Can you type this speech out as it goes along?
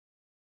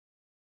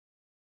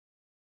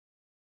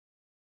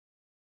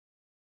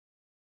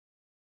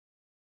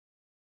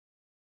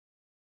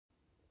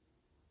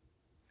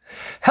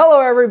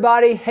Hello,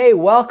 everybody. Hey,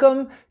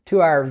 welcome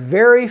to our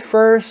very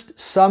first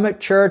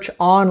Summit Church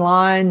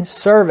online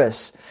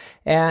service.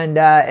 And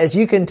as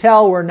you can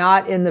tell, we're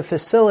not in the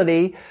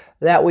facility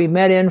that we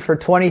met in for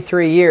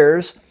 23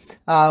 years.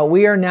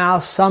 We are now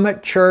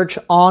Summit Church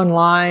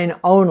online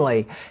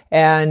only.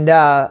 And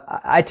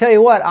I tell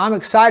you what, I'm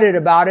excited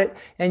about it.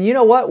 And you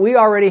know what? We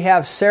already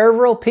have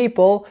several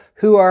people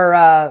who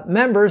are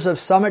members of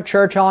Summit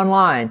Church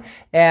Online.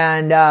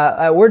 And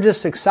we're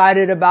just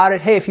excited about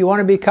it. Hey, if you want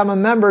to become a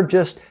member,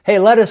 hey,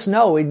 let us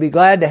know. We'd be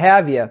glad to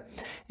have you.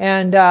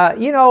 And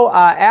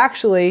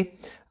actually,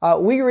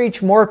 we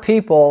reach more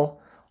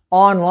people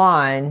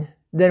online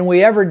than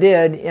we ever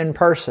did in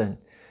person.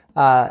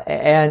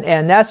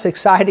 And that's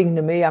exciting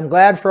to me. I'm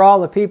glad for all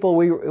the people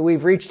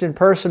we've reached in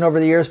person over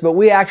the years, but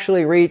we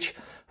actually reach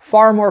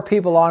far more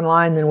people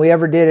online than we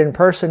ever did in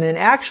person. And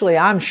actually,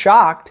 I'm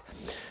shocked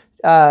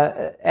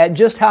at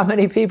just how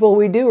many people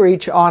we do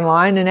reach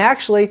online. And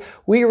actually,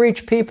 we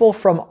reach people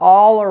from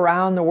all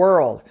around the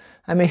world.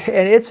 I mean,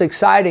 and it's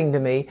exciting to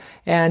me,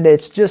 and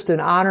it's just an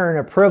honor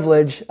and a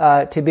privilege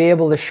to be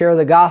able to share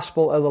the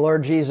gospel of the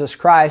Lord Jesus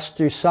Christ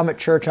through Summit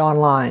Church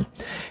Online.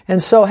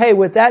 And so, hey,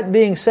 with that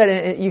being said,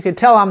 and you can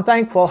tell I'm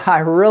thankful. I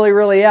really,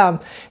 really am.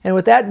 And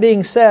with that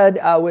being said,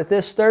 with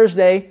this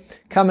Thursday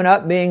coming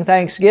up being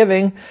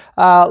Thanksgiving,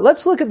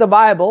 let's look at the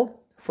Bible.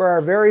 For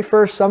our very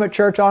first Summit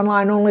Church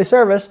Online only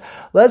service,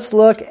 let's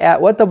look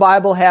at what the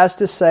Bible has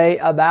to say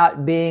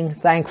about being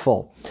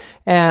thankful.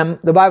 And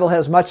the Bible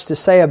has much to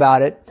say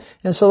about it.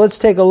 And so let's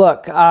take a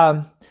look.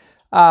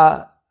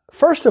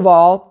 First of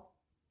all,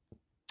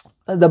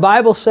 the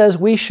Bible says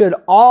we should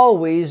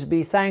always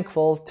be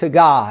thankful to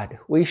God.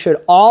 We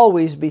should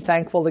always be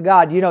thankful to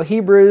God. You know,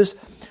 Hebrews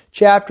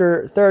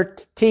chapter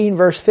 13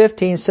 verse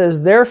 15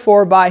 says,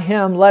 "Therefore by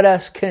Him let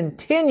us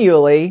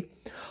continually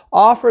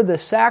offer the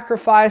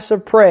sacrifice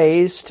of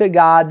praise to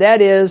God,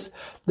 that is,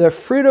 the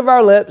fruit of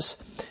our lips,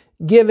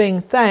 giving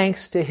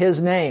thanks to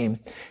His name."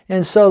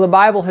 And so the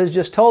Bible has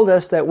just told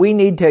us that we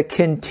need to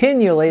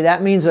continually,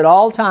 that means at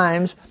all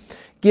times,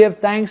 give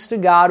thanks to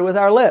God with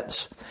our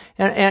lips.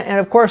 And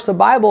of course the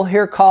Bible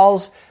here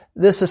calls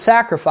this a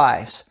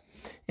sacrifice.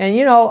 And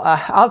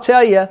I'll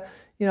tell you,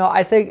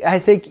 I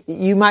think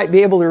you might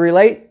be able to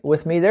relate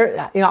with me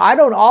there. I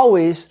don't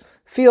always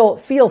feel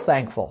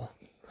thankful.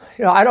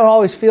 I don't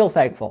always feel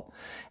thankful.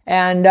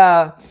 And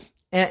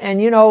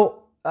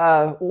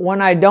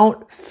when I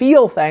don't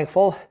feel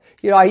thankful,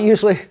 I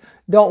usually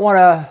don't want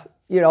to,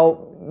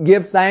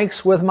 give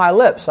thanks with my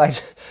lips. I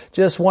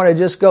just want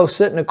to go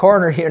sit in a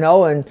corner,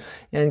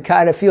 and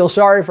kind of feel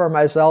sorry for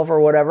myself or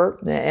whatever.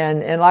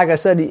 And like I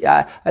said,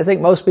 I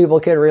think most people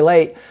can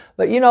relate.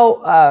 But,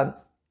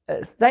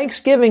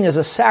 Thanksgiving is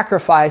a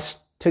sacrifice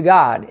to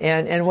God.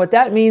 And what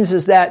that means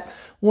is that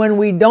when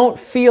we don't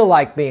feel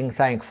like being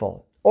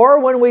thankful, or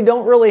when we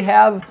don't really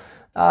have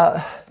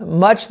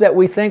much that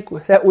we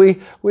think that we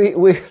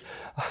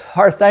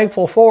are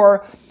thankful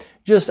for,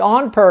 just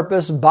on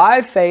purpose,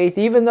 by faith,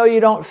 even though you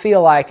don't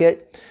feel like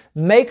it,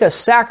 make a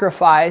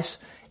sacrifice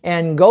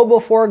and go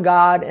before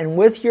God, and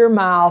with your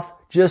mouth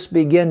just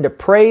begin to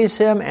praise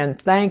Him and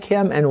thank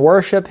Him and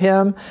worship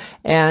Him.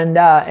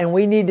 And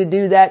we need to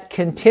do that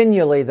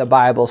continually, the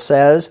Bible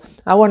says.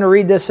 I want to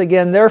read this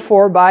again.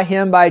 "Therefore, by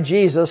Him, by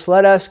Jesus,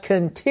 let us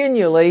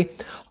continually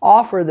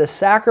offer the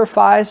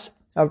sacrifice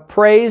of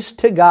praise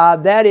to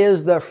God, that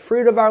is the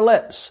fruit of our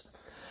lips,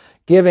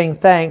 giving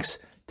thanks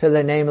to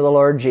the name of the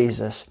Lord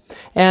Jesus."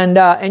 And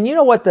you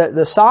know what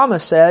the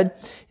psalmist said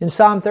in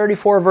Psalm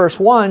 34 verse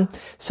 1,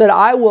 said,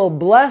 "I will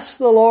bless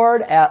the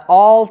Lord at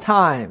all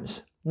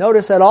times."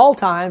 Notice at all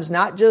times,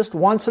 not just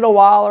once in a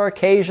while or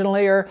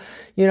occasionally or,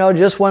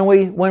 just when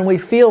we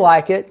feel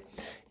like it.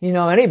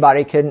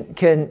 Anybody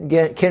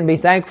can be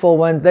thankful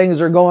when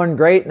things are going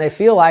great and they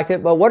feel like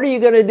it. But what are you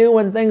going to do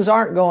when things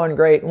aren't going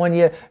great, when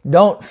you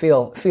don't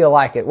feel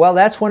like it? Well,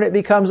 that's when it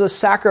becomes a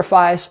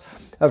sacrifice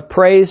of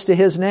praise to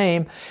His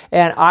name.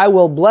 And I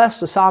will bless,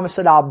 the psalmist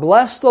said, "I'll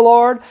bless the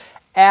Lord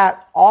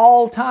at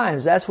all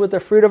times." That's with the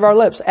fruit of our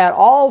lips. At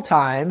all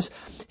times,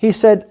 he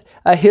said,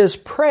 "His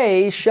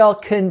praise shall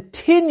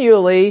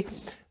continually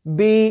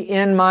be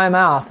in my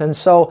mouth." And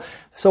so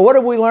what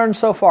have we learned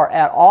so far?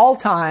 At all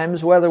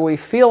times, whether we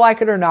feel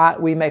like it or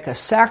not, we make a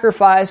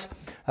sacrifice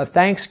of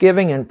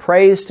thanksgiving and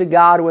praise to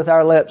God with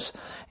our lips.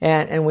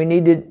 And we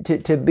need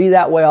to be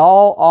that way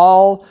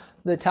all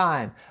the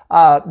time.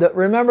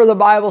 Remember the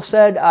Bible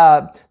said,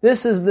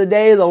 "This is the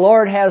day the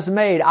Lord has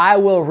made. I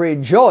will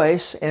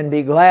rejoice and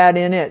be glad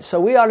in it."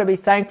 So we ought to be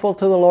thankful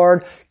to the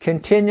Lord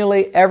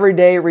continually, every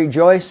day,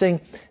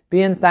 rejoicing,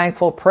 being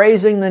thankful,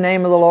 praising the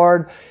name of the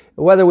Lord,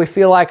 whether we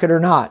feel like it or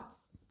not.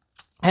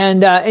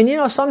 And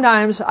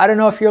sometimes, I don't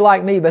know if you're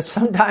like me, but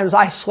sometimes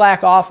I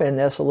slack off in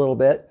this a little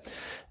bit.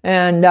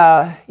 And,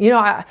 I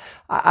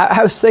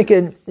was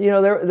thinking,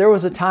 there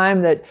was a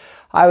time that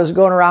I was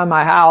going around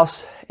my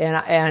house and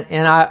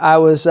I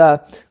was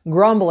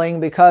grumbling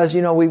because,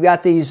 we've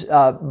got these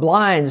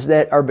blinds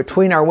that are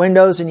between our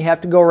windows, and you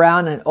have to go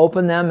around and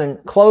open them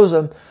and close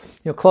them.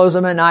 Close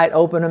them at night,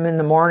 open them in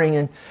the morning.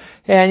 And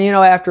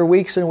after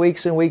weeks and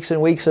weeks and weeks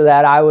and weeks of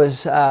that, I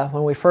was,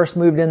 when we first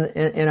moved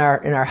in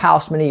our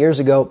house many years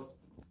ago,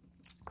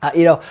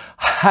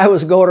 I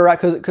was going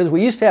around because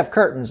we used to have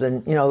curtains,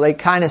 and they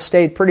kind of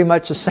stayed pretty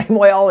much the same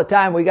way all the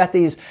time. We got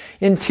these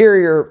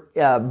interior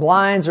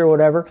blinds or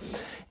whatever,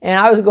 and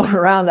I was going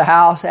around the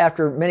house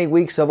after many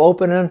weeks of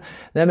opening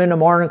them in the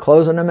morning,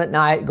 closing them at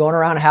night, going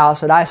around the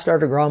house, and I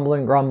started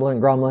grumbling, blah, blah,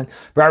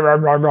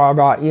 blah, blah,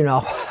 blah.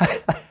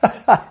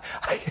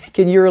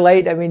 Can you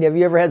relate? I mean, have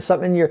you ever had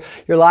something in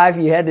your life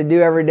you had to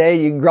do every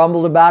day? You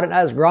grumbled about it, and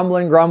I was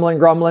grumbling.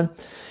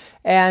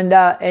 And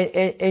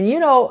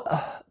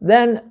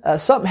then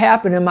something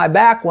happened and my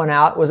back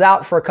was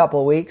out for a couple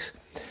of weeks,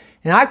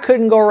 and I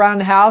couldn't go around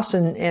the house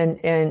and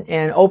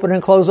open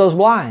and close those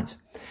blinds.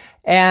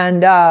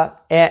 And after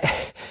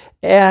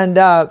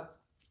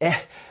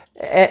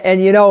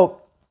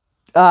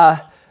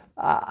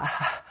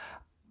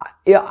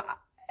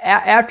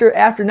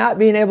not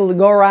being able to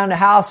go around the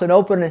house and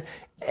open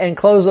and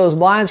close those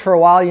blinds for a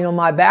while,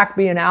 my back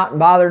being out and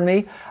bothering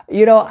me,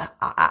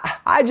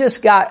 I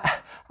just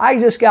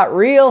got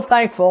real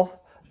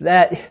thankful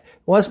that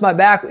once my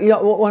back,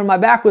 when my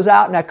back was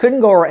out and I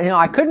couldn't go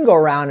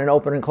around and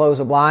open and close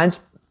the blinds.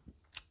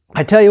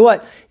 I tell you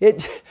what,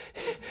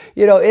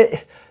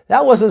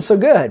 that wasn't so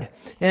good.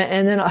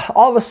 And then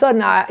all of a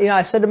sudden,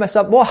 I said to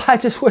myself, well, I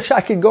just wish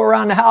I could go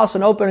around the house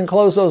and open and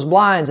close those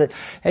blinds. And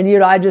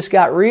I just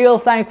got real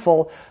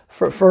thankful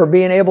for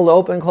being able to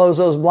open and close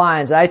those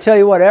blinds. And I tell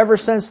you what, ever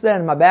since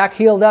then, my back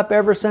healed up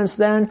ever since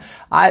then.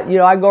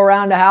 I go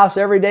around the house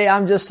every day.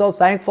 I'm just so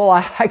thankful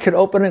I could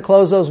open and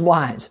close those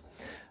blinds.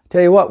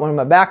 Tell you what, when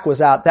my back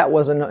was out, that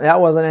wasn't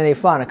any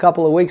fun. A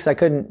couple of weeks I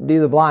couldn't do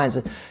the blinds.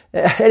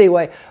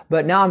 Anyway,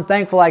 but now I'm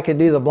thankful I could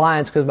do the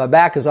blinds because my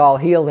back is all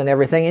healed and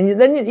everything.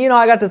 And then,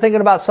 I got to thinking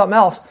about something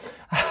else.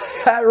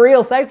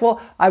 Real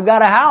thankful I've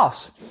got a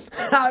house.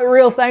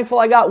 Real thankful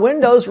I got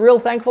windows. Real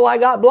thankful I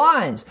got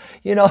blinds.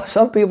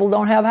 Some people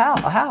don't have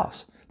a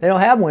house. They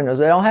don't have windows.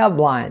 They don't have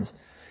blinds.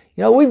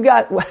 We've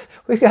got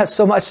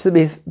so much to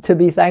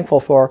be thankful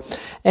for.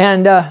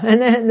 And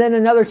then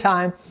another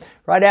time,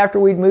 right after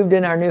we'd moved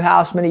in our new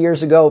house many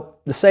years ago,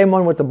 the same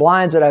one with the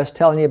blinds that I was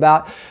telling you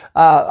about,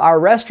 our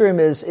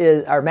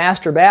restroom our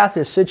master bath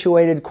is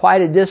situated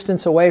quite a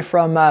distance away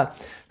from the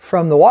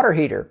water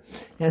heater.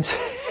 And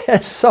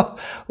so,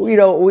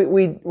 when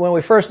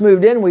we first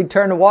moved in, we'd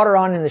turn the water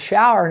on in the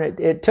shower, and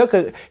it took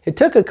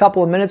a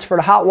couple of minutes for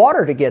the hot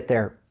water to get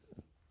there.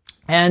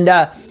 And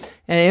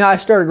I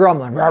started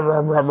grumbling,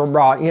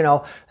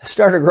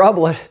 started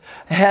grumbling.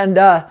 And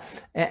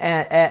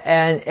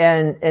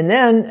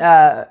then,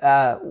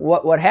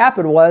 what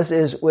happened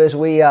was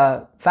we,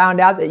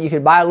 found out that you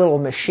could buy a little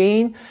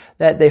machine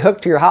that they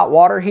hook to your hot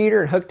water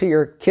heater and hook to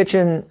your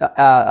kitchen,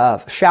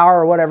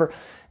 shower or whatever.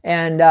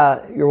 And,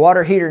 your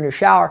water heater in your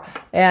shower.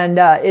 And,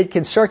 it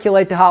can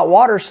circulate the hot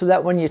water so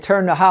that when you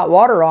turn the hot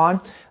water on,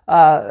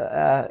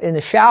 in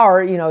the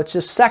shower, it's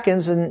just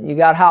seconds and you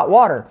got hot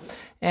water.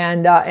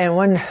 And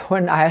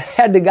when I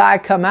had the guy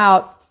come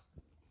out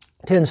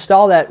to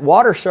install that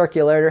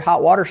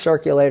hot water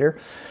circulator,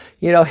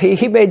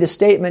 he made the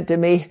statement to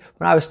me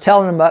when I was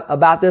telling him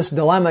about this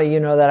dilemma,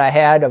 that I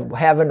had of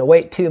having to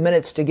wait 2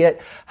 minutes to get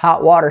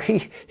hot water.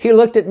 He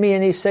looked at me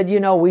and he said,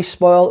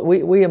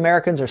 we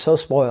Americans are so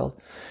spoiled.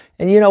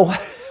 And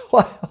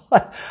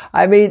what?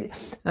 I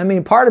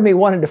mean, part of me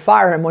wanted to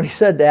fire him when he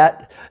said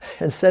that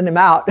and send him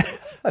out.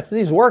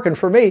 He's working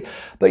for me.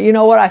 But you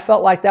know what? I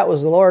felt like that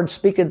was the Lord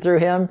speaking through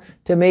him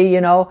to me,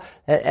 and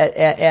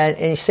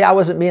you see, I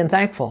wasn't being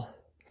thankful.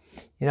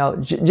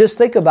 Just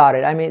think about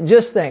it. I mean,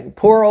 just think,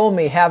 poor old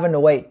me having to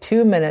wait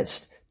 2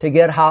 minutes to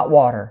get hot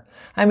water.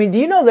 I mean, do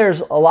you know there's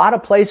a lot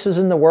of places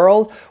in the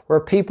world where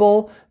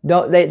people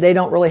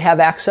don't really have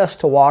access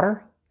to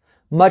water,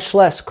 much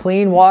less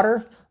clean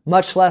water,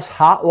 much less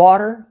hot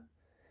water.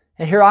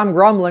 And here I'm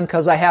grumbling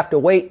because I have to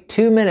wait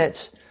 2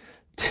 minutes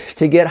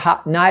to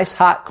get nice,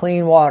 hot,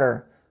 clean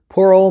water.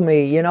 Poor old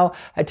me,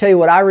 I tell you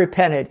what, I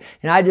repented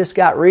and I just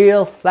got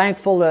real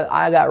thankful to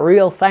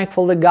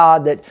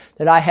God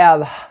that I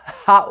have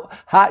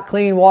hot,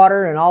 clean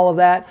water and all of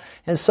that.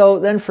 And so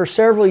then for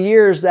several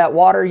years, that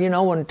water,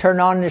 when it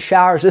turned on in the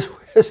showers,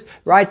 just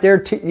right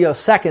there,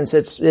 seconds,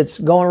 it's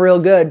going real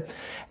good.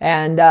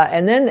 And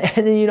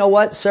then you know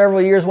what?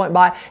 Several years went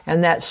by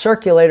and that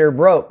circulator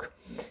broke.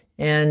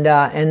 And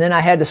then I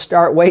had to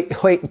start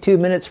waiting 2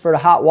 minutes for the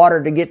hot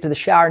water to get to the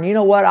shower. And you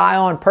know what? I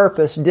on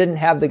purpose didn't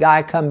have the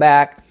guy come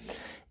back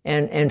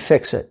and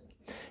fix it.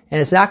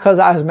 And it's not because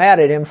I was mad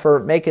at him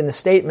for making the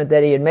statement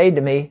that he had made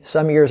to me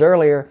some years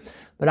earlier,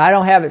 but I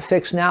don't have it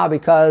fixed now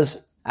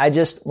because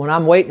when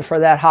I'm waiting for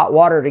that hot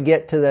water to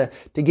get to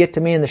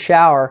me in the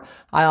shower,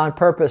 I'm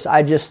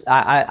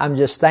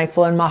just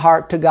thankful in my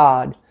heart to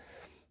God.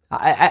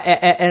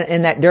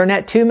 And that during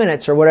that 2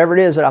 minutes or whatever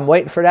it is that I'm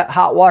waiting for that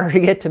hot water to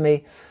get to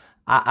me,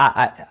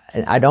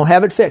 I don't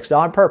have it fixed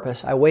on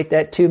purpose. I wait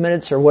that 2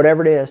 minutes or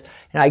whatever it is,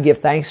 and I give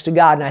thanks to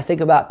God. And I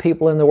think about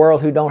people in the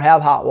world who don't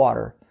have hot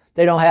water.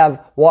 They don't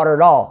have water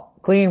at all,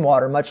 clean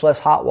water, much less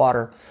hot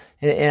water.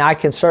 And I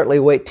can certainly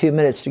wait 2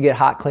 minutes to get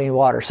hot, clean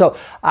water. So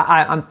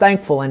I'm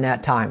thankful in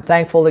that time,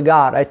 thankful to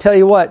God. I tell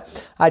you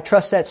what, I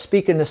trust that's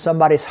speaking to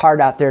somebody's heart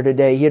out there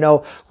today. You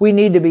know, we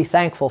need to be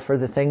thankful for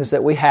the things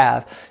that we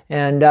have.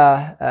 And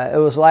it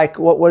was like,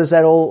 what is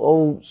that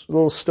old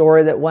little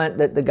story that went,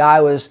 that the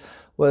guy was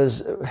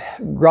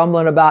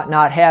grumbling about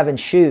not having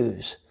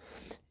shoes,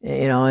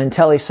 you know,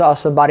 until he saw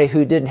somebody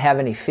who didn't have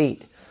any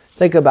feet.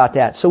 Think about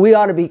that. So we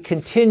ought to be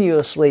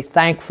continuously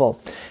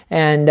thankful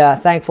and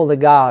thankful to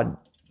God.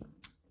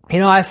 You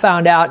know, I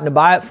found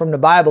out from the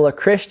Bible, a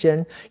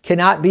Christian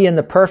cannot be in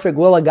the perfect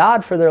will of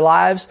God for their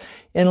lives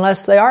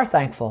unless they are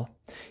thankful.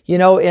 You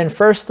know, in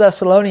 1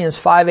 Thessalonians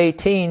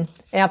 5:18,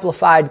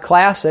 Amplified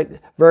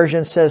Classic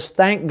version says,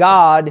 thank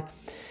God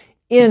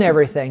in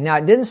everything. Now,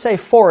 it didn't say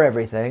for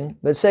everything,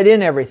 but it said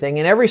in everything,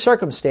 in every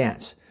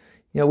circumstance.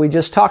 You know, we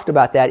just talked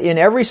about that. In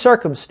every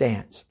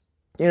circumstance.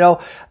 You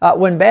know,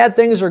 when bad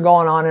things are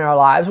going on in our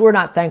lives, we're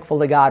not thankful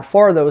to God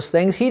for those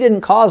things. He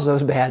didn't cause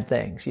those bad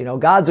things. You know,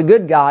 God's a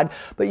good God.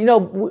 But, you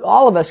know,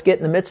 all of us get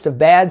in the midst of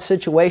bad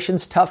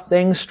situations, tough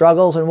things,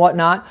 struggles, and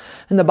whatnot.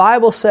 And the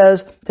Bible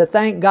says to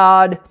thank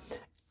God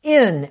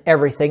in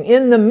everything,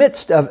 in the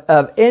midst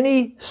of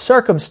any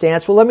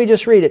circumstance. Well, let me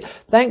just read it.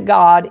 Thank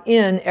God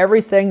in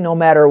everything, no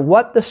matter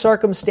what the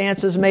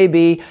circumstances may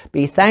be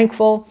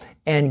thankful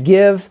and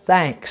give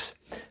thanks.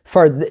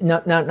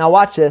 Now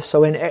watch this.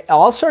 So in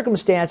all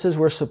circumstances,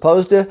 we're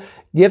supposed to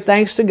give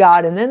thanks to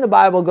God. And then the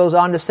Bible goes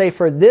on to say,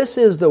 for this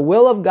is the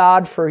will of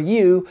God for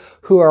you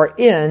who are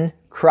in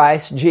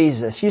Christ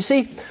Jesus. You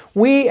see,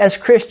 we as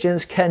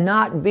Christians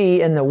cannot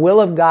be in the will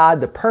of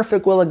God, the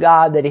perfect will of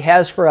God that He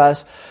has for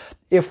us,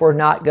 if we're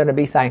not going to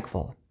be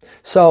thankful.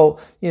 So,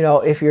 you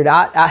know, if you're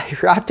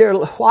out there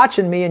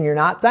watching me and you're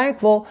not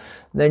thankful,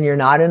 then you're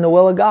not in the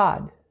will of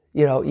God.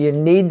 You know, you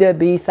need to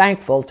be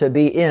thankful to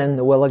be in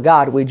the will of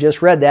God. We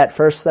just read that,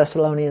 1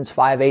 Thessalonians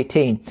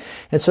 5:18.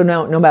 And so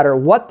no matter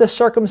what the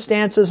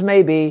circumstances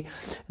may be,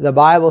 the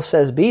Bible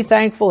says be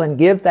thankful and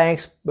give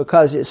thanks,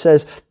 because it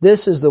says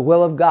this is the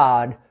will of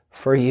God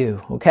for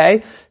you.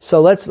 Okay? So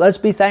let's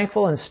be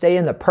thankful and stay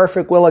in the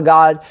perfect will of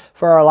God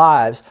for our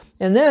lives.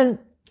 And then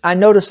I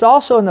noticed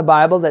also in the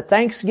Bible that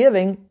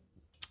thanksgiving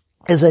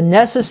is a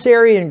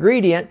necessary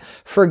ingredient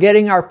for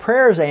getting our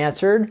prayers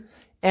answered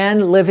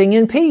and living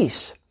in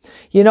peace.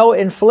 You know,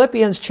 in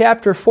Philippians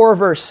chapter 4,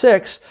 verse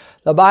 6,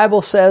 the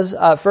Bible says,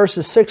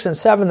 verses 6 and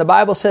 7, the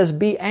Bible says,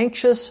 be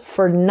anxious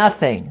for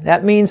nothing.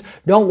 That means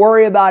don't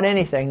worry about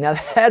anything. Now,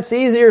 that's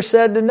easier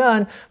said than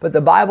done, but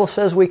the Bible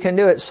says we can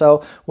do it,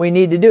 so we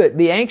need to do it.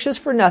 Be anxious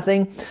for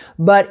nothing,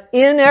 but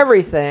in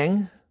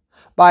everything,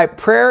 by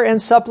prayer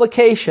and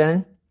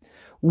supplication,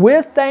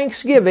 with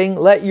thanksgiving,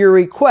 let your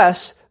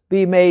requests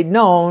be made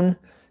known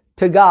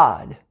to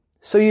God.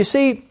 So you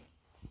see,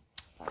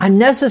 a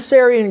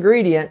necessary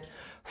ingredient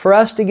for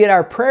us to get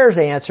our prayers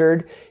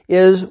answered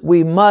is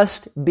we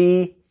must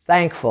be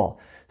thankful.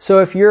 So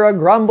if you're a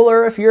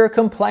grumbler, if you're a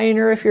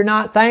complainer, if you're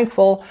not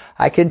thankful,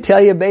 I can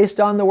tell you based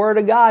on the Word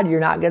of God, you're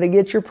not going to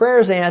get your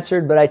prayers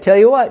answered. But I tell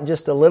you what,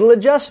 just a little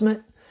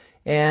adjustment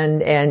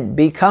and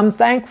become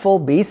thankful,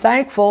 be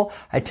thankful.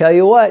 I tell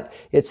you what,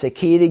 it's a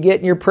key to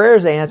getting your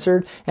prayers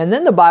answered. And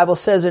then the Bible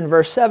says in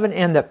verse 7,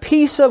 and the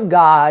peace of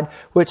God,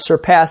 which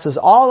surpasses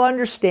all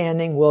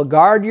understanding, will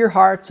guard your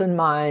hearts and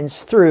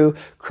minds through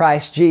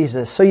Christ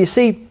Jesus. So you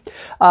see,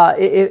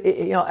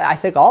 I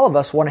think all of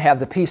us want to have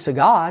the peace of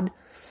God.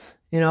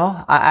 You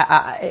know,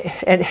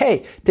 and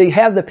hey, to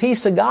have the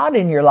peace of God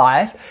in your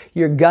life,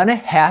 you're gonna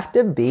have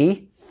to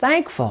be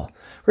thankful.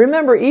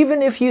 Remember,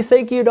 even if you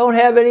think you don't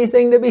have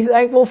anything to be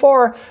thankful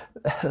for,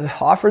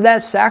 offer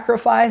that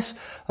sacrifice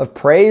of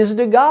praise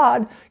to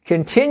God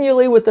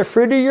continually with the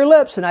fruit of your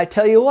lips. And I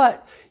tell you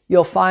what,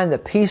 you'll find the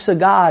peace of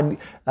God,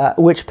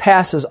 which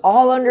passes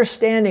all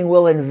understanding,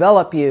 will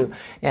envelop you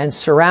and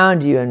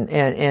surround you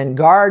and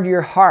guard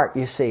your heart,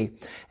 you see.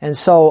 And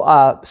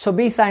so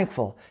be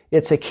thankful.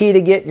 It's a key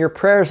to get your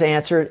prayers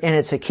answered, and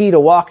it's a key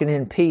to walking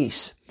in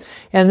peace.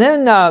 And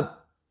then,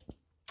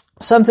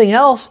 something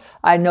else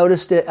I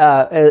noticed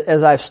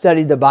as I've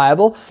studied the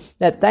Bible,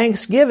 that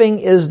thanksgiving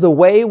is the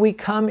way we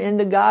come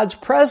into God's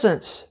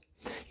presence.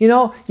 You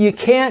know, you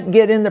can't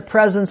get in the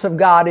presence of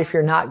God if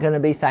you're not going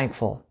to be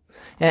thankful.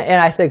 And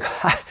I think,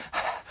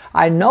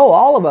 I know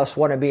all of us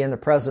want to be in the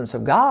presence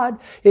of God.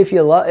 If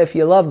you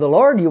love the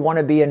Lord, you want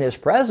to be in His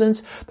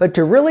presence. But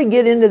to really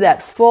get into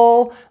that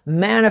full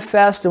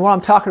manifest, and what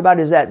I'm talking about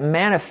is that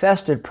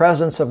manifested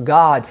presence of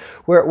God,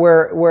 where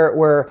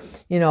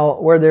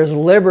there's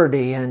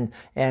liberty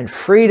and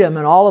freedom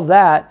and all of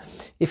that.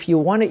 If you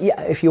want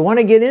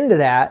to get into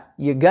that,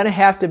 you're going to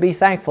have to be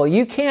thankful.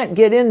 You can't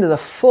get into the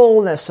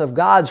fullness of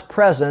God's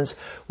presence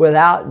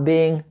without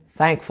being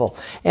thankful.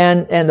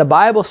 And the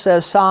Bible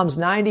says, Psalms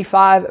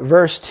 95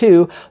 verse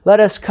 2, let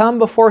us come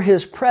before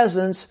His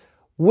presence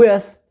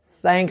with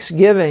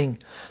thanksgiving.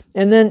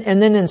 And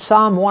then in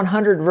Psalm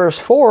 100 verse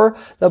 4,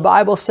 the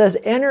Bible says,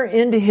 enter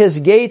into his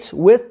gates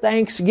with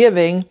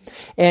thanksgiving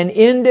and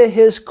into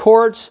his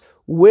courts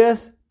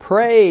with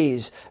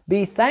praise.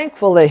 Be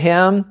thankful to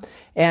him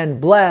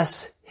and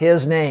bless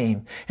his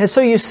name. And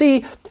so you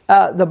see,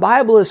 the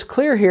Bible is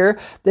clear here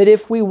that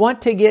if we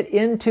want to get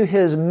into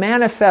his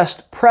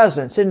manifest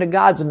presence, into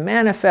God's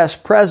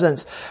manifest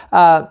presence,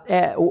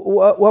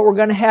 what we're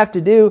going to have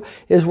to do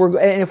is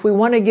and if we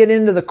want to get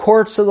into the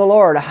courts of the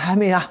Lord, I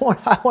mean, I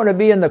want to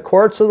be in the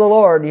courts of the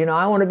Lord. You know,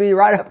 I want to be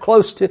right up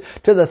close to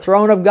the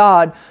throne of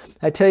God.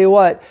 I tell you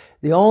what,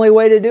 the only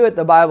way to do it,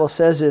 the Bible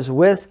says, is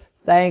with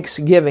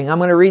thanksgiving. I'm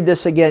going to read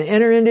this again.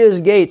 Enter into his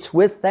gates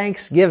with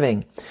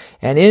thanksgiving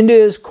and into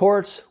his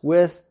courts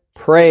with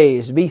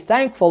praise. Be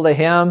thankful to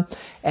him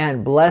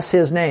and bless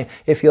his name.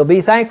 If you'll be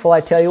thankful,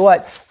 I tell you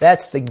what,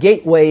 that's the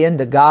gateway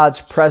into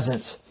God's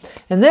presence.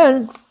 And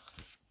then,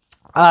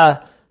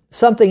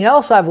 something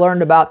else I've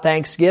learned about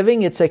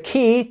thanksgiving, it's a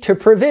key to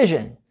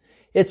provision.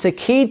 It's a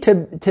key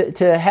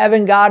to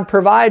having God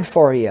provide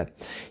for you.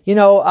 You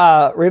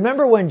know,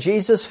 remember when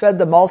Jesus fed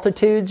the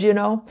multitudes, you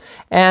know,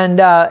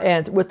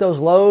 and with those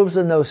loaves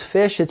and those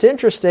fish? It's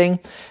interesting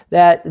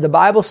that the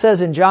Bible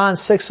says in John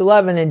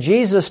 6:11, and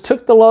Jesus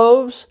took the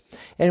loaves,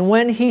 and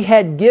when he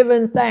had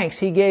given thanks,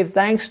 he gave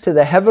thanks to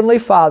the Heavenly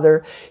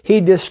Father.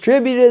 He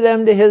distributed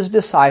them to his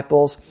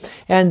disciples,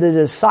 and the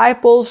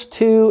disciples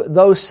to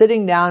those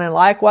sitting down, and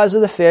likewise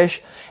of the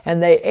fish,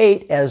 and they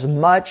ate as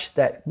much,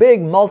 that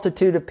big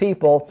multitude of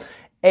people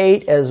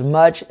ate as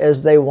much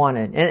as they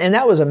wanted. And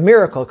that was a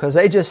miracle, because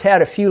they just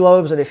had a few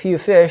loaves and a few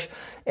fish,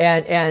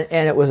 and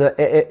it was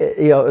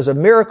it was a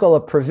miracle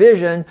of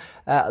provision.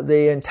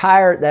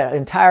 That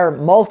entire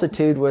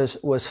multitude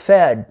was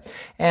fed.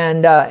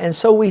 And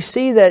so we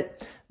see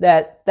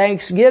that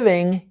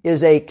Thanksgiving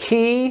is a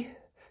key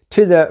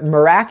to the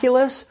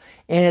miraculous,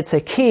 and it's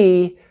a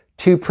key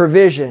to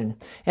provision.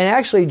 And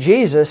actually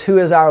Jesus, who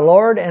is our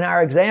Lord and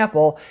our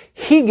example,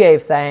 he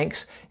gave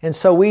thanks. And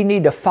so we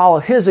need to follow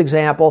his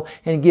example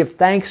and give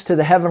thanks to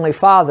the Heavenly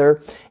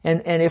Father.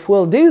 And if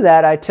we'll do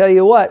that, I tell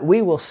you what,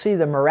 we will see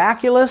the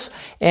miraculous,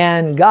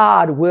 and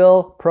God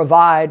will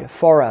provide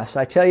for us.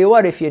 I tell you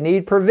what, if you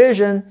need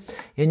provision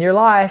in your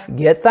life,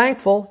 get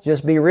thankful.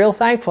 Just be real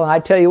thankful. And I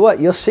tell you what,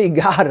 you'll see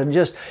God, and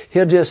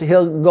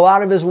he'll go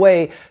out of his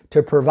way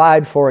to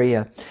provide for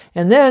you.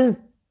 And then,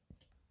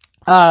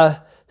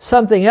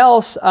 something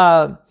else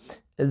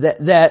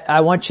that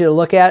I want you to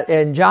look at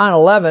in John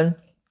 11.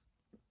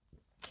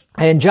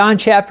 In John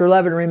chapter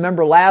 11,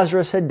 remember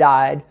Lazarus had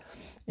died,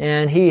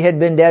 and he had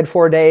been dead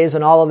 4 days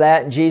and all of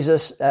that, and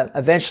Jesus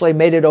eventually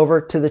made it over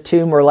to the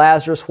tomb where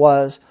Lazarus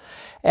was.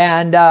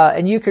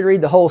 And you could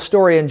read the whole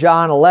story in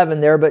John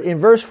 11 there, but in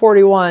verse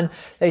 41,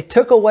 they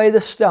took away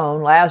the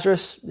stone,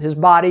 Lazarus, his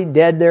body,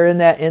 dead there in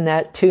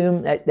that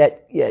tomb,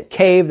 that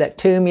cave, that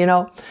tomb, you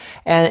know,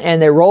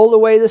 and they rolled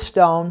away the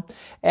stone,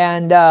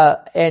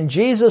 and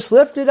Jesus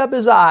lifted up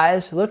his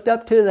eyes, looked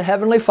up to the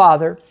Heavenly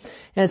Father,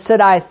 and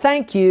said, I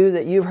thank you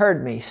that you've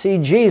heard me. See,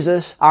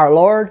 Jesus, our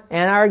Lord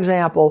and our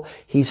example,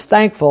 he's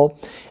thankful.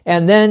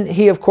 And then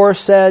he, of course,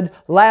 said,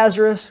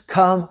 Lazarus,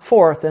 come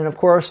forth. And of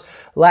course,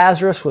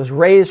 Lazarus was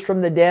raised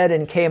from the dead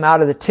and came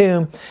out of the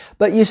tomb.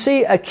 But you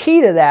see, a key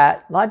to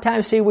that, a lot of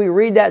times, we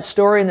read that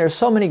story, and there's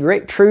so many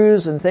great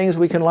truths and things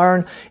we can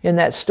learn in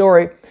that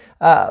story.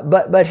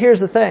 But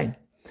here's the thing.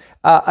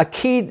 A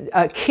key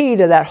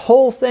to that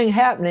whole thing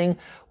happening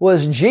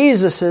was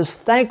Jesus'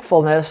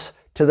 thankfulness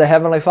to the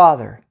Heavenly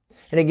Father.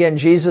 And again,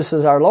 Jesus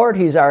is our Lord.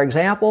 He's our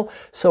example.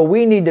 So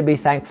we need to be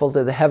thankful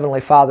to the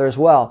Heavenly Father as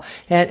well.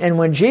 And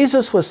when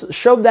Jesus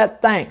showed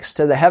that thanks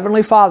to the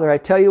Heavenly Father, I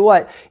tell you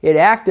what, it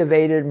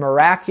activated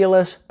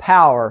miraculous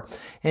power.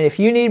 And if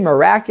you need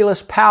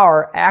miraculous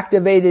power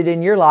activated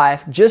in your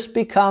life, just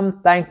become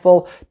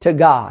thankful to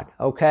God,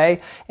 okay?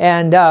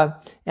 And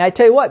I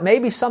tell you what,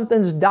 maybe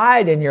something's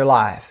died in your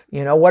life,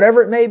 you know,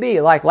 whatever it may be,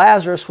 like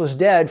Lazarus was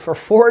dead for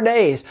 4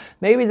 days.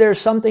 Maybe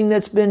there's something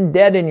that's been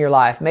dead in your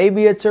life.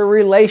 Maybe it's a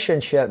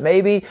relationship.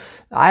 Maybe,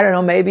 I don't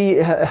know,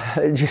 maybe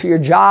your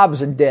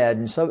job's dead.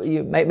 And so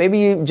maybe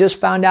you just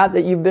found out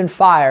that you've been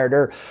fired,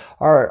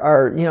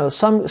 or you know,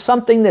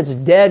 something that's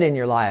dead in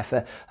your life,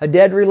 a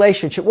dead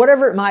relationship,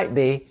 whatever it might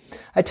be.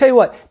 I tell you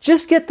what,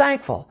 just get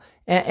thankful.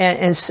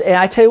 And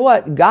I tell you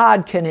what,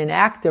 God can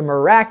enact the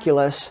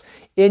miraculous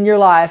in your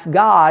life.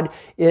 God,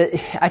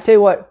 I tell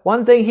you what,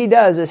 one thing He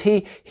does is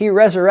He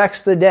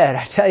resurrects the dead.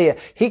 I tell you,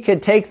 He can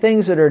take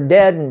things that are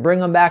dead and bring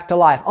them back to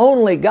life.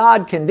 Only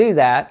God can do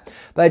that.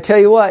 But I tell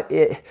you what,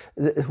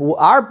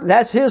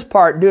 that's His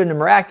part, doing the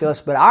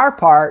miraculous, but our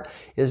part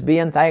is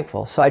being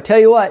thankful. So I tell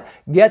you what,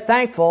 get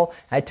thankful.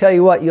 I tell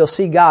you what, you'll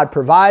see God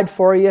provide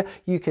for you.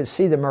 You can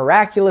see the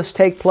miraculous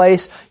take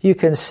place. You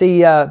can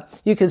see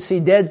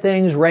dead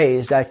things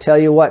raised. I tell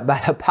you what,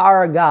 by the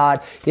power of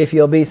God, if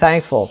you'll be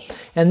thankful.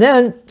 And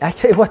then, I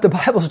tell you what, the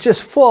Bible's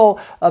just full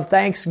of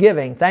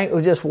thanksgiving. It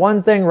was just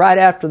one thing right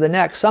after the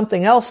next.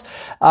 Something else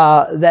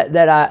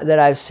that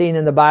I've seen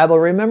in the Bible.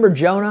 Remember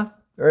Jonah?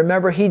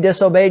 Remember, he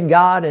disobeyed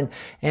God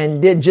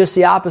and did just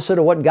the opposite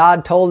of what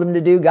God told him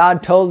to do.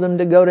 God told him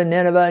to go to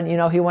Nineveh,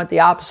 and he went the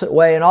opposite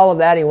way and all of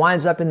that. He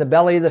winds up in the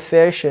belly of the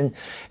fish, and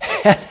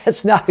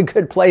that's not a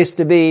good place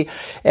to be.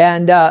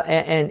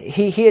 And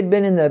he had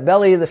been in the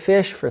belly of the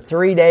fish for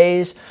 3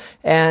 days,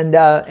 and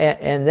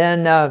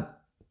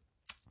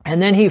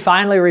then he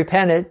finally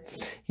repented.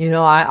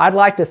 I'd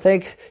like to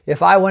think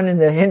if I went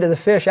into the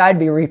fish, I'd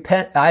be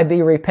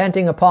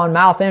repenting upon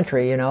mouth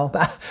entry,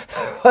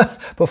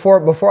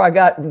 before I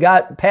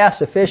got past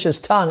the fish's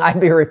tongue, I'd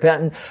be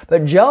repenting.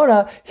 But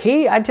Jonah,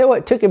 I tell you what,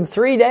 it took him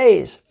 3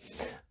 days,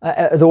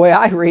 the way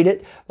I read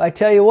it. I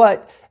tell you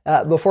what,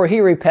 before he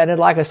repented,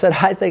 like I said,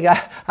 I think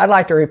I'd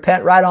like to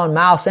repent right on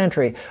mouth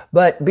entry.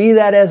 But be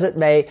that as it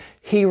may,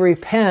 he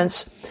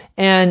repents.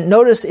 And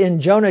notice in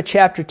Jonah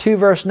chapter 2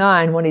 verse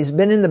 9, when he's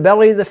been in the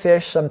belly of the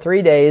fish some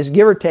 3 days,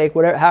 give or take,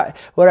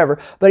 whatever.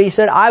 But he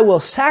said, I will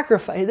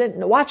sacrifice.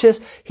 Watch this.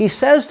 He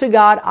says to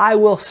God, I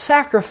will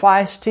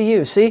sacrifice to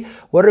you. See,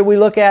 what did we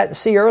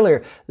see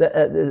earlier?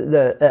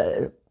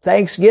 The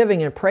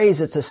thanksgiving and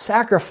praise, it's a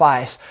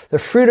sacrifice, the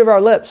fruit of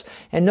our lips.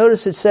 And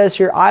notice it says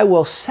here, I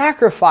will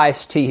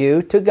sacrifice to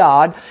you, to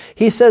God.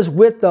 He says,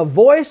 with the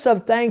voice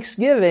of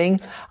thanksgiving,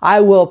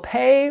 I will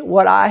pay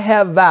what I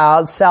have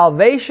vowed.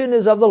 Salvation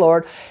is of the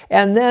Lord.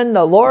 And then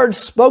the Lord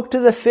spoke to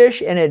the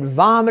fish, and it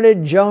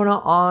vomited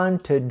Jonah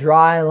onto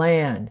dry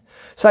land.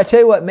 So I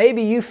tell you what,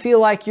 maybe you feel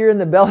like you're in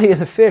the belly of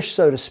the fish,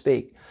 so to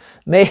speak.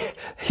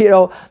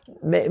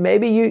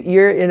 Maybe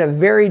you're in a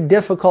very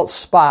difficult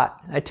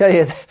spot. I tell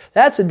you,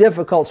 that's a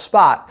difficult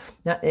spot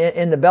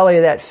in the belly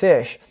of that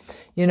fish.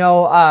 You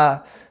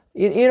know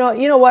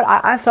what?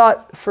 I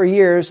thought for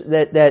years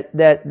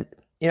that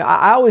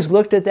I always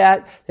looked at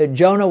that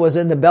Jonah was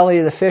in the belly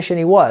of the fish, and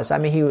he was. I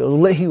mean,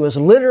 he was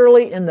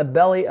literally in the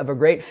belly of a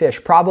great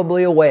fish,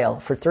 probably a whale,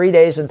 for 3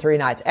 days and 3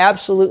 nights.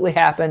 Absolutely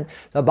happened.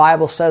 The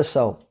Bible says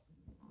so.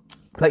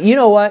 But you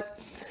know what?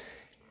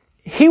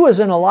 He was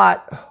in a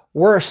lot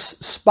worse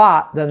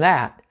spot than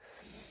that.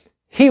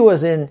 He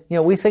was in,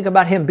 we think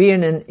about him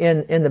being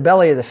in the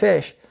belly of the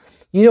fish.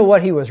 You know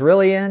what he was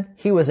really in?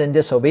 He was in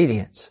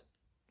disobedience.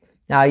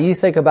 Now you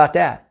think about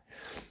that.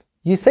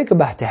 He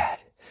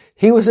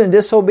was in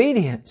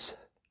disobedience.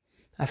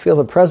 I feel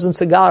the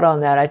presence of God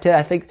on that.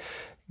 I think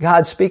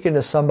God's speaking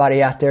to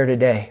somebody out there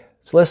today.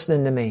 It's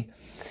listening to me.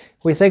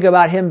 We think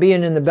about him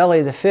being in the belly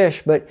of the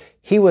fish, but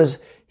he was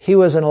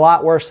in a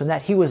lot worse than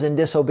that. He was in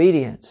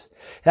disobedience.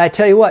 And I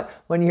tell you what,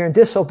 when you're in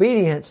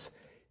disobedience,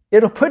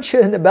 it'll put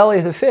you in the belly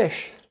of the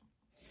fish.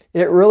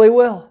 It really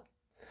will.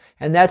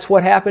 And that's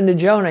what happened to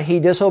Jonah. He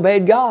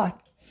disobeyed God,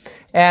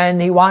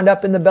 and he wound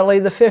up in the belly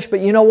of the fish.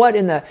 But you know what?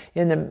 In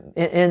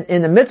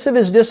the midst of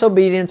his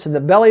disobedience, in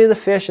the belly of the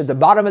fish, at the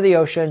bottom of the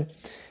ocean,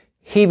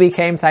 he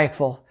became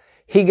thankful.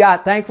 He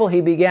got thankful.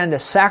 He began to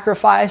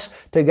sacrifice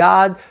to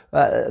God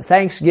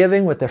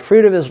thanksgiving with the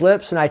fruit of his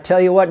lips. And I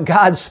tell you what,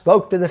 God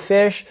spoke to the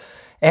fish,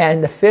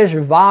 and the fish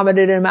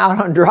vomited him out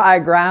on dry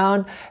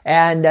ground.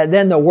 And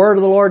then the word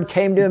of the Lord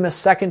came to him a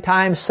second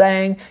time,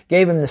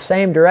 gave him the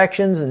same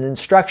directions and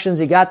instructions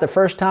he got the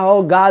first time.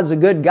 Oh, God's a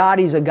good God.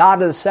 He's a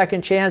God of the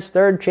second chance,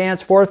 third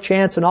chance, fourth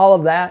chance, and all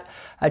of that.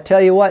 I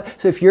tell you what,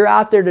 so if you're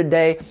out there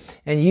today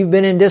and you've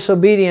been in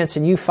disobedience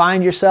and you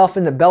find yourself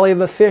in the belly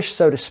of a fish,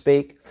 so to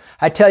speak,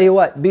 I tell you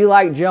what, be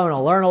like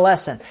Jonah, learn a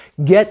lesson.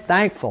 Get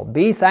thankful.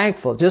 Be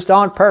thankful. Just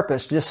on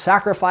purpose. Just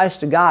sacrifice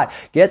to God.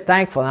 Get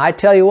thankful. And I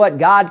tell you what,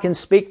 God can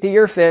speak to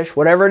your fish,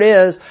 whatever it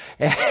is,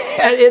 and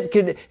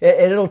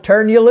it'll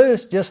turn you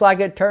loose, just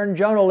like it turned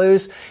Jonah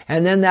loose.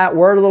 And then that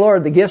word of the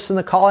Lord, the gifts and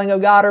the calling of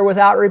God are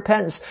without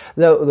repentance.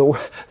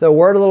 The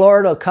word of the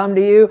Lord will come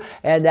to you,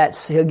 and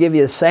He'll give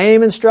you the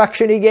same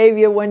instruction He gave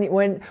you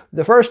when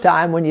the first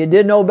time, when you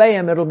didn't obey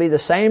Him. It'll be the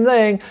same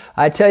thing.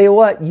 I tell you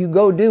what, you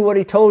go do what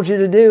He told you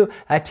to do.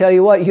 I tell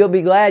you what, you'll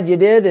be glad you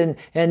did. And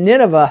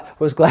Nineveh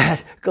was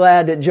glad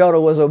that Jonah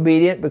was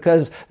obedient,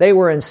 because they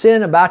were in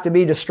sin, about to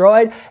be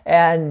destroyed.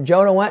 And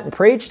Jonah went and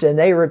preached, and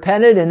they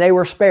repented, and they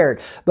were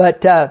spared.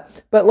 But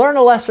learn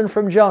a lesson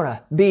from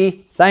Jonah.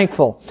 Be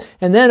thankful.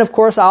 And then, of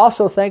course, I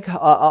also think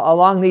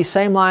along these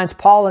same lines,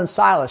 Paul and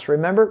Silas,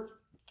 remember?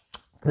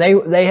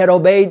 They had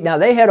obeyed. Now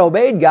they had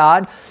obeyed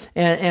God,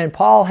 and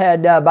Paul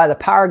had, by the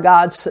power of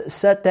God,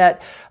 set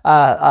that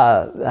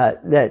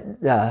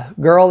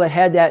girl that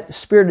had that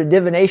spirit of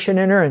divination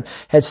in her, and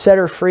had set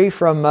her free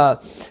from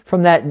that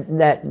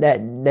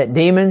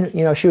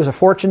demon. She was a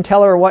fortune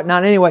teller or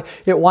whatnot. Anyway,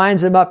 it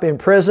winds him up in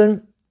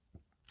prison.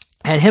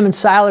 And him and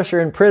Silas are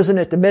in prison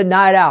at the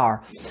midnight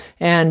hour.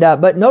 And,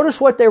 but notice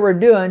what they were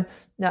doing.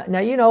 Now,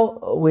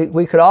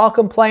 we could all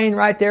complain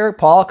right there.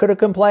 Paul could have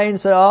complained and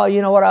said, oh,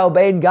 you know what? I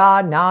obeyed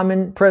God. Now I'm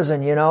in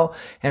prison, and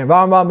getting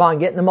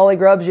the mully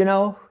grubs,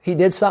 he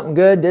did something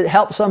good, did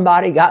help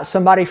somebody, got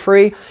somebody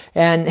free,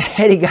 and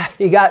he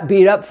got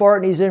beat up for it,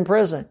 and he's in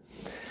prison.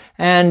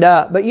 And,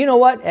 but you know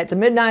what? At the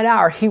midnight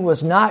hour, he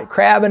was not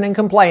crabbing and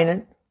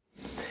complaining.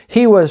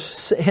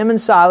 him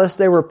and Silas,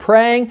 they were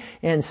praying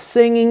and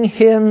singing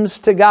hymns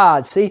to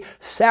God. See,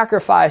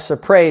 sacrifice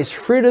of praise,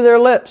 fruit of their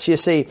lips, you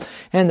see.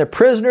 And the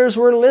prisoners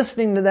were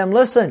listening to them.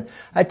 Listen,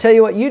 I tell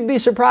you what, you'd be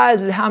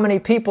surprised at how many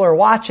people are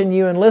watching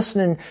you and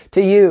listening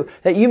to you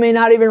that you may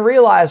not even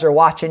realize are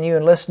watching you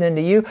and listening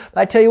to you. But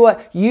I tell you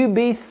what, you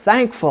be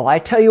thankful. I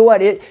tell you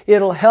what,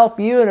 it'll help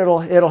you and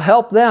it'll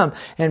help them.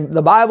 And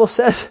the Bible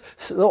says,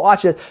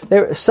 watch it,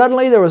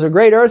 suddenly there was a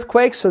great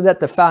earthquake so that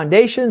the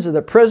foundations of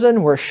the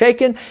prison were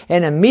shaken,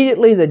 and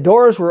immediately the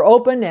doors were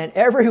opened and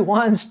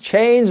everyone's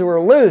chains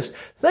were loosed.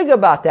 Think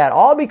about that.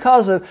 All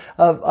because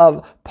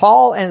of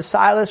Paul and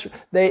Silas.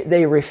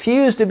 They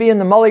refused to be in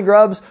the mully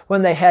grubs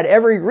when they had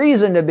every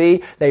reason to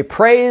be. They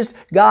praised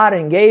God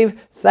and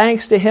gave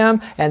thanks to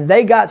Him, and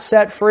they got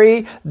set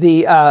free.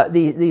 These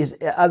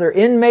other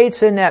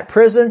inmates in that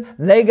prison,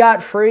 they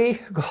got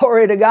free.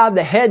 Glory to God.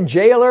 The head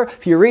jailer,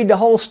 if you read the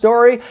whole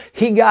story,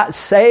 he got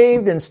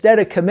saved instead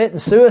of committing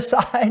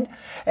suicide,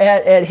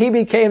 and he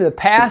became the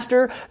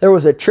pastor. There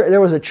was a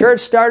church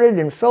started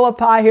in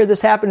Philippi. Here,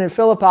 this happened in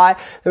Philippi.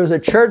 There was a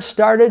church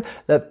started.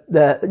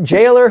 The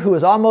jailer who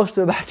was almost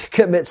about to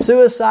commit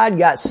suicide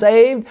got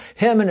saved.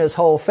 Him and his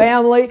whole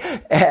family,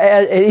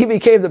 and he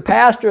became the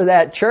pastor of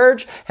that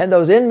church. And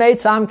those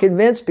inmates, I'm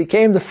convinced,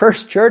 became the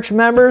first church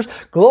members.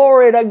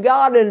 Glory to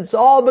God. And it's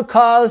all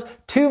because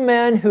two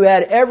men who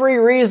had every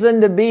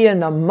reason to be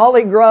in the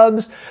mully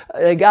grubs,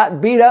 they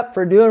got beat up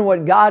for doing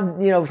what God,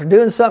 for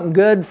doing something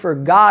good for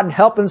God,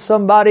 helping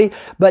somebody,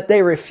 but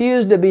they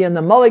refused to be in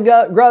the mully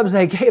grubs.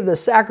 They gave the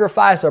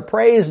sacrifice of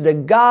praise to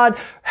God.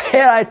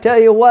 And I tell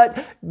you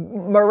what,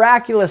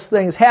 miraculous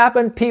things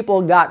happened.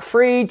 People got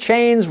free,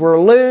 chains were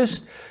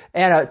loosed,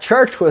 and a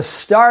church was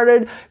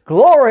started.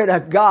 Glory to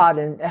God.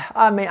 And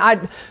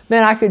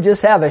I could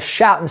just have a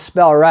shouting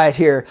spell right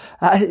here.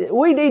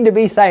 We need to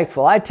be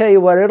thankful. I tell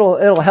you what,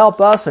 it'll help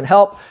us and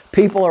help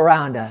people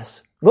around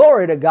us.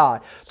 Glory to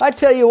God. I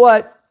tell you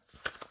what,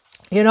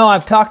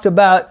 I've talked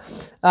about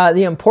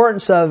the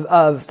importance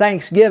of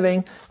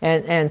Thanksgiving,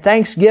 and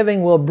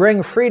Thanksgiving will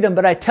bring freedom.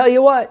 But I tell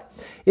you what,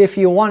 if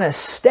you want to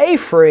stay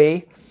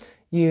free,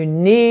 you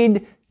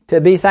need to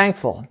be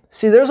thankful.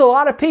 See, there's a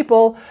lot of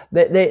people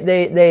that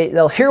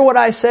they'll hear what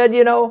I said,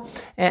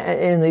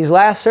 in these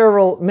last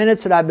several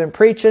minutes that I've been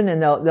preaching,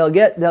 and they'll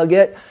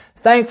get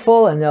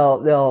thankful, and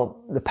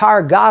the power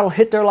of God will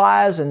hit their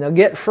lives, and they'll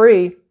get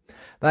free.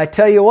 But I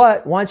tell you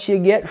what, once you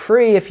get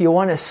free, if you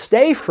want to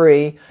stay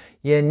free,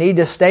 you need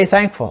to stay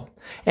thankful.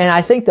 And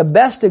I think the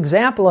best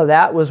example of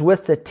that was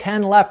with the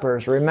 10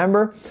 lepers.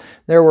 Remember?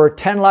 There were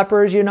 10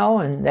 lepers,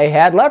 and they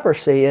had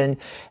leprosy.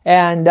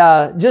 And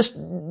just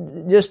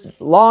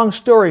long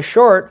story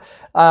short,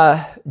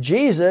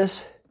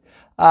 Jesus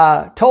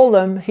told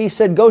them, He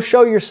said, go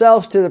show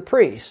yourselves to the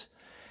priests.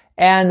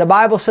 And the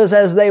Bible says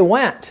as they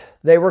went,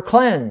 they were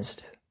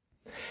cleansed.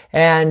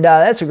 And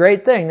that's a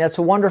great thing. That's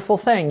a wonderful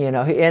thing,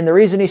 And the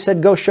reason He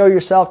said, go show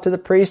yourself to the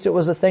priest, it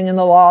was a thing in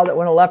the law that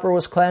when a leper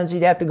was cleansed,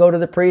 he'd have to go to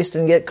the priest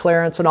and get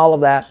clearance and all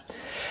of that.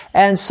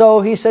 And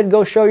so He said,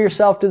 go show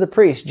yourself to the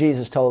priest,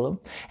 Jesus told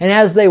them. And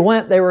as they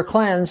went, they were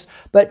cleansed.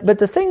 But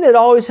the thing that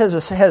always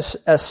has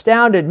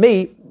astounded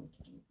me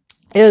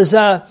is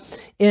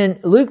in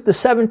Luke the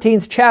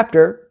 17th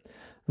chapter,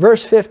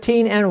 verse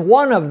 15, and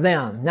one of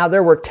them. Now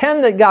there were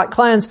 10 that got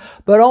cleansed,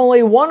 but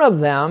only one of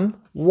them,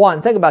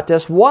 think about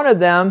this, one of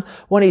them,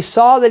 when he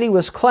saw that he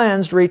was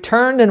cleansed,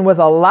 returned and with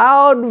a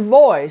loud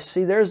voice,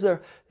 see there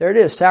it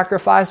is,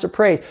 sacrifice of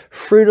praise,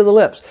 fruit of the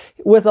lips,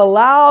 with a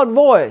loud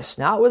voice,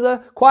 not with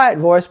a quiet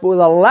voice, but with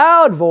a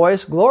loud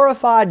voice,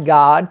 glorified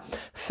God,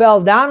 fell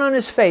down on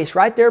his face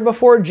right there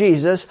before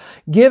Jesus,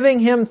 giving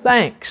Him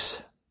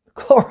thanks.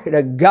 Glory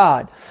to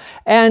God.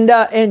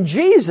 And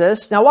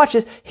Jesus, now watch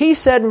this, He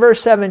said in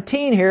verse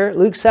 17 here,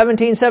 Luke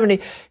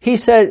 17:70, He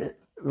said,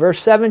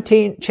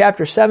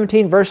 chapter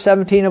 17, verse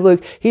 17 of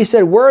Luke, He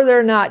said, were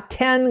there not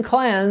 10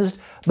 cleansed,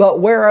 but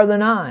where are the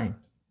 9?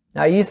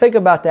 Now you think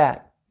about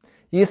that.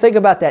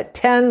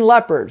 10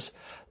 lepers.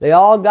 They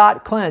all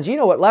got cleansed. You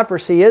know what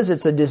leprosy is?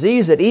 It's a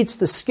disease that eats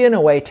the skin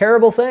away.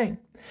 Terrible thing.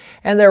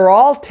 And they were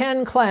all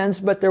 10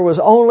 cleansed, but there was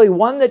only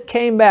one that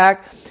came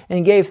back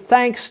and gave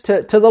thanks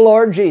to the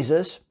Lord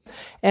Jesus.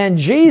 And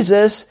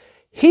Jesus,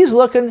 He's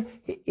looking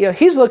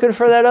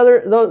for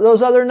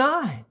those other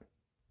 9.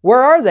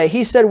 Where are they?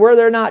 He said, were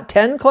there not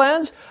 10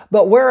 cleansed?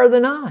 But where are the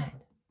 9?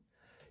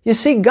 You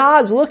see,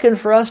 God's looking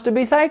for us to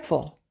be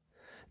thankful.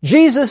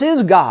 Jesus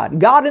is God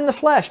in the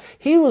flesh.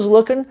 He was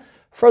looking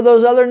for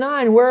those other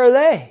 9. Where are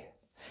they?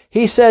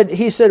 He said,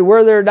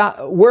 were there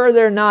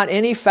not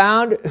any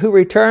found who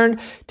returned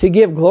to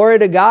give glory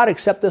to God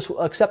except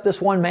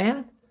this one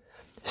man?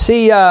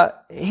 See,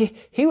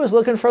 he was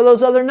looking for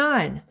those other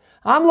 9.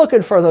 I'm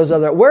looking for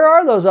where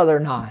are those other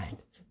 9?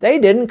 They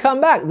didn't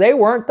come back. They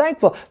weren't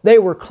thankful. They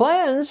were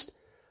cleansed,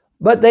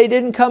 but they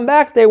didn't come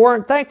back. They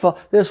weren't thankful.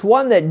 This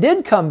one that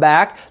did come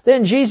back,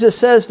 then Jesus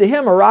says to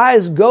him,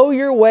 arise, go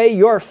your way.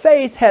 Your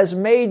faith has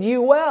made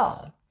you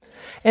well.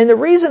 And the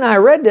reason I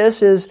read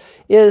this is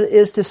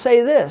to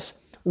say this.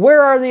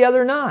 Where are the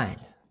other 9?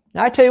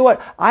 Now I tell you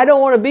what, I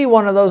don't want to be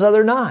one of those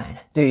other 9.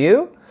 Do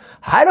you?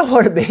 I don't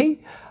want to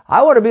be.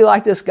 I want to be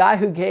like this guy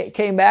who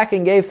came back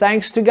and gave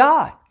thanks to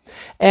God.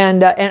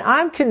 And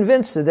I'm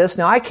convinced of this.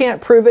 Now, I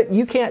can't prove it.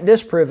 You can't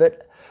disprove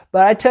it.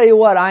 But I tell you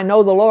what, I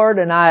know the Lord,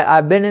 and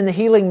I've been in the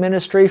healing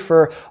ministry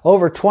for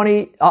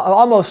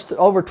almost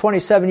over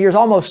 27 years,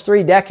 almost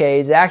 3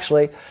 decades,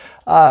 actually.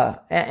 And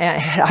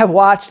I've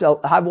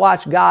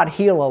watched God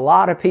heal a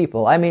lot of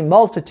people. I mean,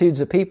 multitudes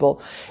of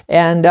people.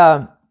 And,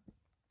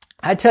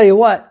 I tell you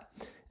what,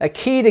 a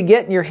key to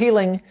getting your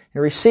healing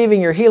and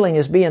receiving your healing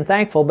is being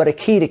thankful, but a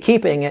key to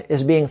keeping it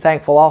is being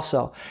thankful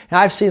also. And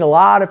I've seen a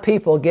lot of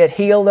people get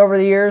healed over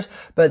the years,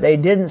 but they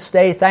didn't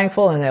stay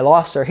thankful and they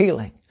lost their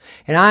healing.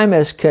 And I'm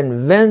as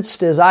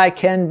convinced as I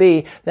can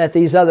be that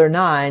these other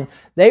 9,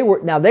 they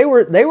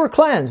were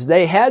cleansed.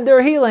 They had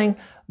their healing,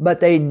 but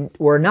they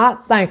were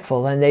not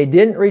thankful and they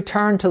didn't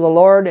return to the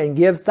Lord and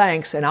give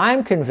thanks. And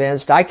I'm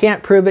convinced, I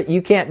can't prove it,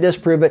 you can't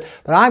disprove it,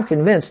 but I'm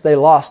convinced they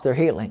lost their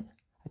healing.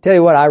 I tell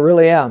you what, I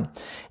really am.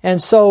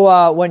 And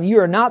so when you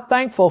are not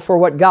thankful for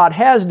what God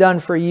has done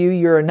for you,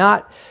 you're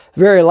not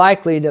very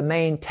likely to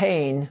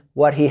maintain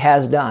what He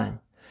has done.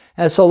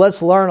 And so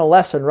let's learn a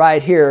lesson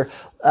right here.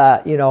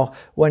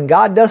 When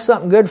God does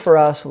something good for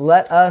us,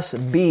 let us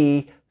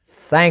be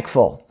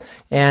thankful.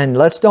 And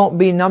let's don't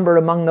be numbered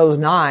among those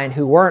 9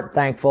 who weren't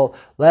thankful.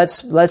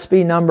 Let's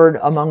be numbered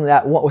among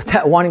that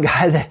one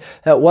guy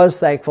that was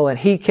thankful, and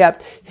he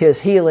kept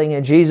his healing,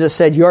 and Jesus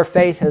said, your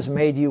faith has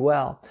made you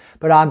well.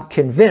 But I'm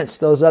convinced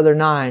those other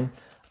 9,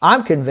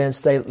 I'm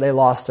convinced they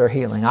lost their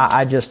healing.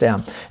 I just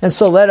am. And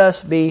so let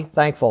us be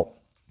thankful.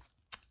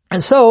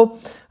 And so,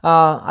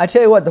 I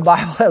tell you what, the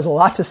Bible has a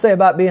lot to say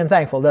about being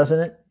thankful, doesn't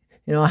it?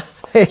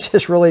 It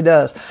just really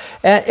does.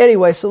 And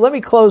anyway, so let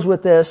me close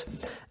with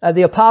this.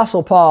 The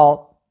Apostle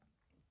Paul,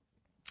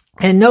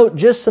 and note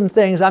just some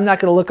things. I'm not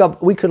going to look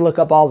up, we could look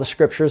up all the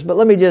scriptures, but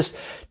let me just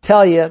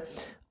tell you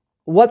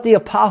what the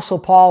Apostle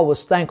Paul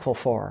was thankful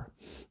for.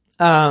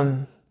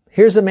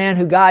 Here's a man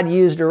who God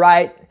used to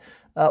write,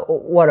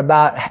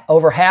 about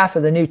over half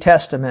of the New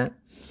Testament.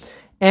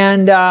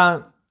 And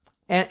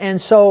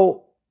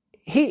so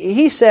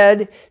he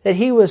said that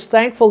he was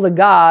thankful to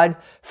God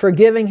for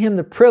giving him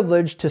the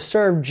privilege to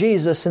serve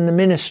Jesus in the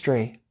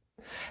ministry.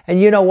 And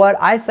you know what?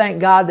 I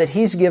thank God that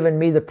He's given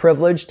me the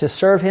privilege to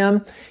serve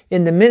Him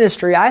in the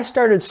ministry. I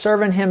started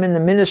serving Him in the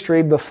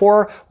ministry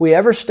before we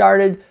ever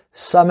started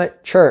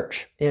Summit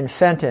Church in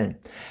Fenton.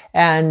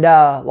 And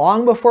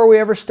long before we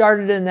ever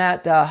started in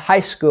that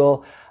high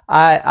school,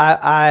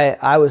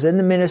 I was in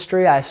the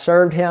ministry. I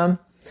served Him,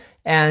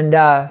 and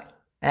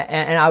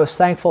I was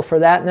thankful for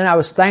that. And then I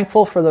was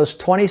thankful for those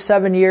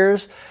 27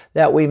 years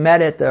that we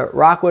met at the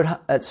Rockwood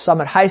at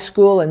Summit High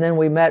School, and then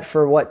we met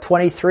for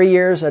 23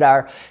 years at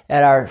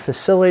our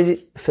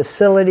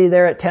facility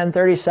there at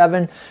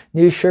 1037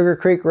 New Sugar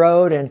Creek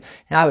Road, and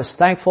I was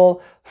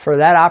thankful for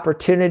that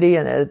opportunity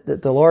and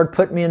that the Lord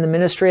put me in the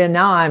ministry. And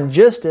now I'm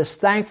just as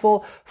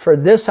thankful for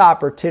this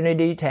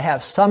opportunity to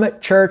have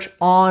Summit Church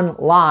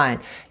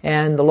online.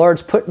 And the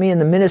Lord's put me in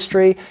the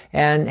ministry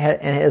and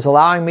is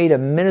allowing me to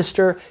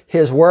minister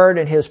His Word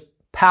and His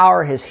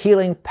power, His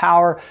healing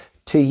power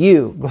to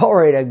you.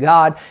 Glory to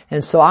God.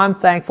 And so I'm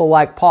thankful,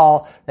 like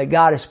Paul, that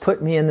God has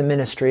put me in the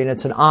ministry, and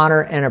it's an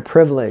honor and a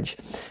privilege.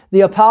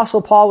 The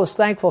Apostle Paul was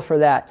thankful for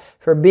that,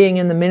 for being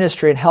in the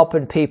ministry and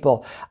helping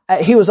people.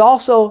 He was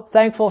also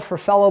thankful for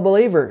fellow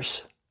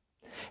believers.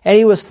 And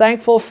he was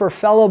thankful for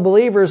fellow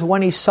believers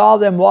when he saw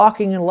them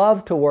walking in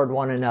love toward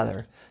one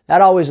another.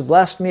 That always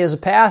blessed me as a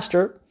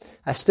pastor.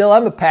 I still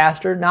am a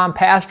pastor. Now I'm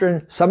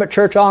pastoring Summit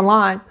Church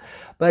Online.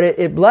 But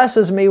it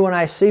blesses me when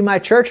I see my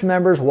church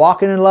members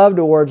walking in love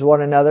towards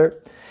one another.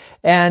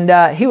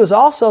 And he was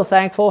also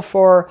thankful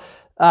for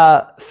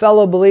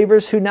fellow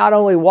believers who not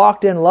only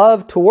walked in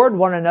love toward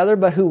one another,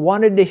 but who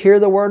wanted to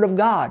hear the Word of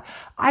God.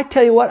 I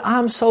tell you what,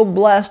 I'm so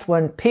blessed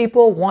when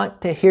people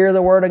want to hear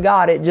the Word of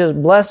God. It just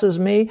blesses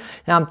me,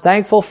 and I'm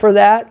thankful for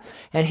that.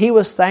 And he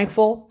was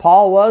thankful,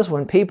 Paul was,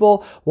 when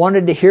people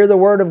wanted to hear the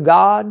Word of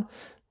God,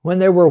 when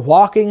they were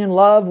walking in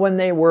love, when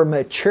they were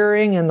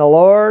maturing in the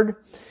Lord.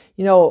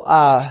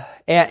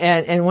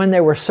 And when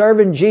they were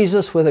serving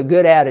Jesus with a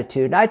good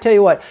attitude. And I tell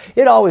you what,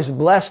 it always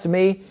blessed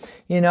me,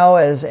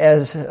 as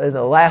in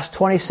the last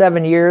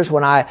 27 years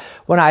when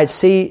I'd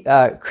see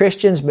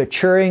Christians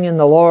maturing in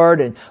the Lord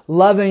and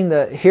loving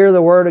hear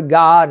the Word of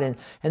God,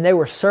 and they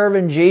were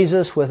serving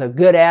Jesus with a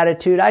good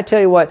attitude. I tell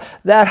you what,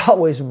 that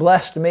always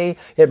blessed me.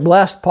 It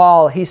blessed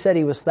Paul. He said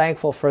he was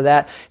thankful for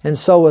that, and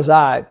so was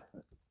I.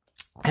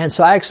 And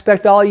so I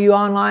expect all you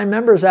online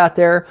members out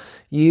there,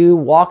 you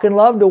walk in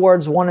love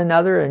towards one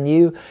another, and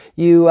you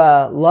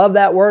love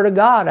that Word of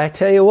God. I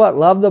tell you what,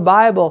 love the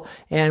Bible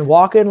and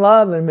walk in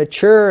love and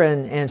mature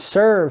and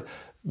serve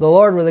the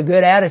Lord with a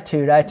good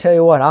attitude. I tell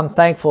you what, I'm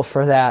thankful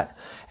for that.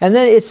 And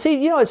then it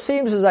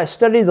seems as I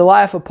studied the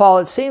life of Paul,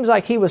 it seems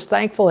like he was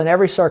thankful in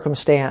every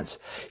circumstance.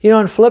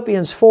 In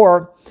Philippians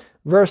 4,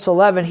 verse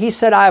 11, he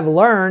said, I've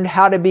learned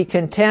how to be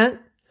content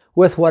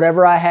with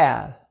whatever I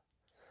have.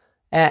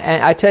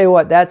 And I tell you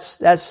what,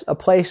 that's a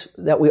place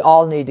that we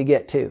all need to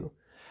get to,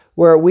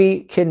 where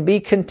we can be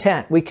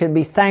content. We can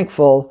be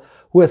thankful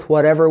with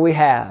whatever we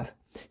have.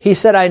 He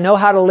said, I know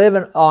how to live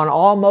on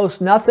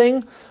almost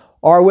nothing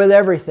or with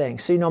everything.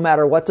 See, no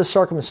matter what the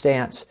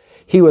circumstance,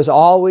 he was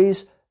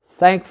always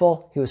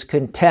thankful. He was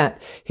content.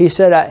 He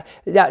said,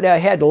 I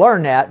had to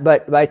learn that,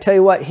 but I tell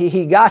you what,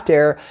 he got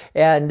there,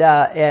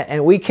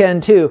 and we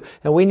can too.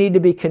 And we need to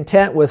be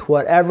content with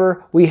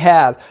whatever we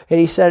have. And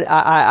he said,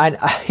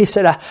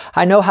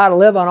 I know how to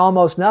live on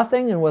almost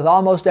nothing and with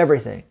almost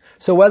everything.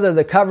 So whether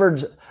the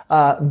cupboard's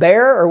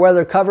bare or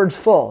whether the cupboard's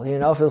full,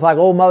 if it's like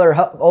old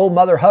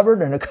Mother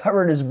Hubbard and the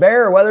cupboard is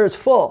bare, or whether it's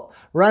full,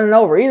 running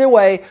over. Either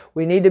way,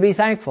 we need to be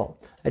thankful.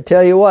 I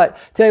tell you what,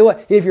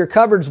 if your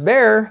cupboard's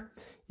bare,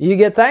 you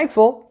get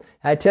thankful.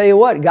 I tell you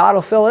what, God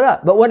will fill it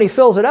up. But when He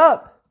fills it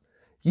up,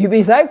 you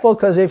be thankful,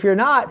 because if you're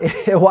not,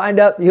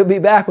 you'll be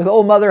back with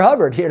old Mother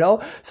Hubbard,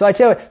 So I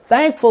tell you,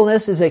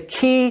 thankfulness is a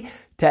key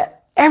to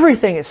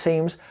everything, it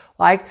seems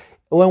like,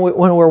 when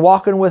we're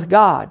walking with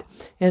God.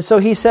 And so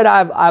he said,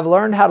 I've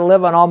learned how to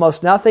live on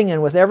almost nothing,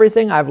 and with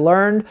everything I've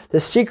learned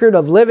the secret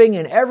of living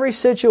in every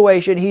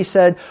situation. He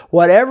said,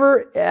 whether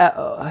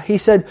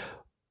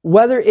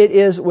it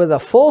is with a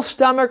full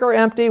stomach or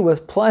empty,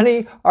 with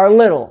plenty or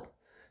little.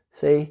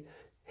 See?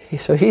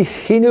 So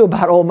he knew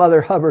about old Mother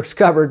Hubbard's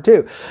cupboard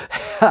too.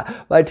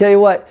 But I tell you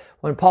what,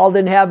 when Paul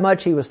didn't have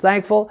much, he was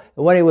thankful.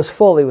 And when he was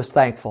full, he was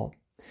thankful.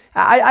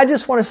 I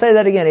just want to say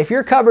that again. If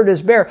your cupboard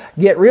is bare,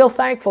 get real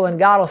thankful and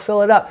God will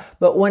fill it up.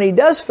 But when He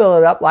does fill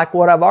it up, like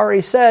what I've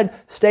already said,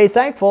 stay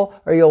thankful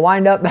or you'll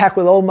wind up back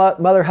with old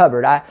Mother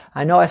Hubbard.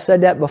 I know I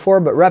said that before,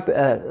 but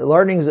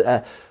repetition's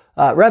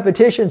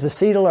the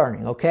seed of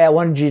learning. Okay. I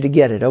wanted you to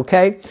get it.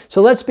 Okay.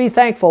 So let's be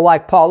thankful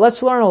like Paul.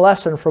 Let's learn a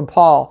lesson from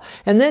Paul.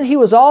 And then he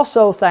was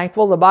also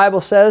thankful. The Bible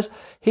says,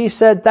 he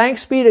said,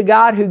 thanks be to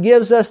God who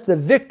gives us the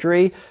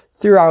victory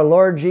through our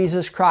Lord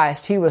Jesus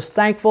Christ. He was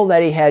thankful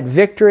that he had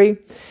victory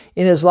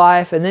in his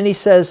life. And then he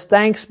says,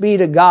 thanks be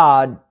to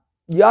God.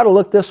 You ought to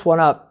look this one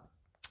up.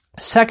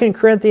 2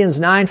 Corinthians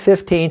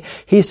 9:15,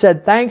 he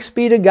said, thanks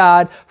be to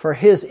God for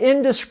His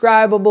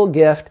indescribable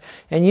gift.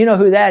 And you know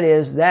who that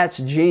is? That's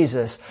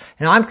Jesus.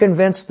 And I'm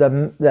convinced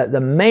that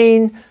the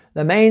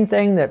main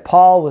thing that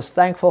Paul was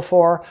thankful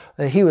for,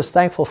 that he was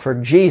thankful for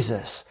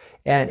Jesus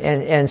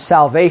and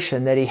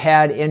salvation that he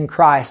had in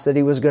Christ, that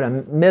he was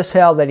going to miss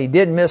hell, that he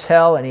did miss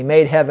hell, and he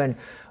made heaven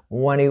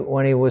when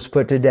he was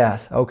put to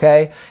death.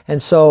 Okay? And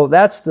so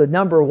that's the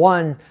number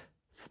one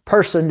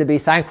person to be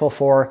thankful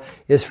for,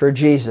 is for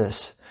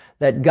Jesus.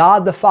 That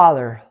God the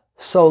Father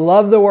so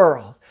loved the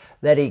world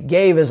that He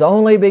gave His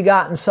only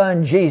begotten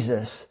Son,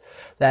 Jesus.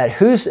 What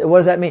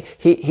does that mean?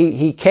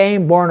 He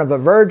came, born of a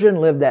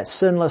virgin, lived that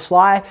sinless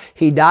life.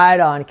 He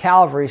died on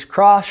Calvary's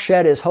cross,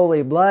 shed His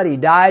holy blood. He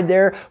died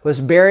there, was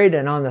buried,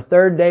 and on the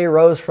third day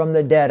rose from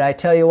the dead. I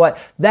tell you what,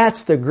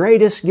 that's the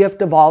greatest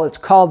gift of all. It's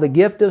called the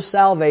gift of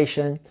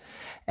salvation.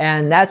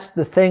 And that's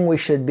the thing we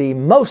should be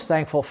most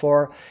thankful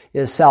for,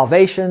 is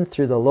salvation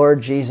through the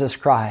Lord Jesus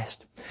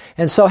Christ.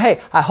 And so,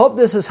 hey, I hope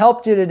this has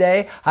helped you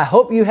today. I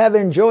hope you have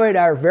enjoyed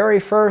our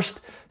very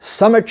first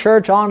Summit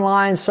Church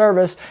online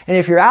service. And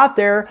if you're out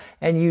there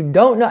and you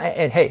don't know,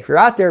 and hey, if you're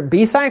out there,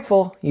 be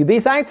thankful. You be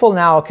thankful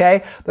now,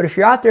 okay? But if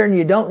you're out there and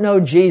you don't know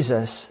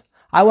Jesus,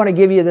 I want to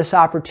give you this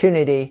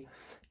opportunity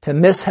to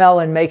miss hell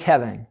and make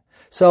heaven.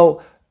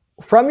 So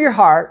from your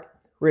heart,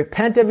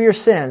 repent of your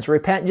sins.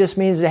 Repent just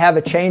means to have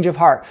a change of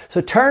heart.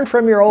 So turn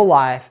from your old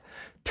life,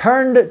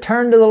 turn to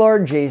the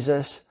Lord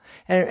Jesus,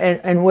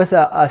 and with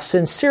a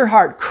sincere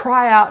heart,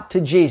 cry out to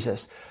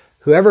Jesus.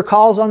 Whoever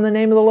calls on the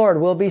name of the Lord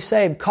will be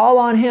saved. Call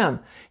on Him.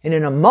 And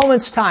in a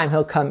moment's time,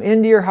 He'll come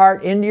into your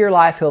heart, into your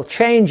life. He'll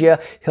change you.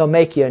 He'll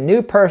make you a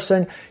new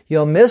person.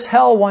 You'll miss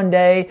hell one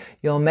day.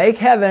 You'll make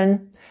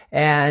heaven.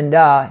 And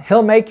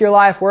He'll make your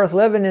life worth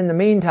living in the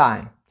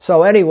meantime.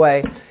 So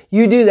anyway,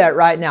 you do that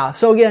right now.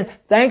 So again,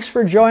 thanks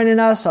for joining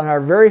us on our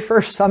very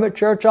first Summit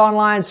Church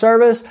online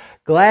service.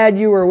 Glad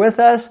you were with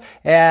us,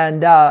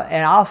 and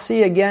I'll see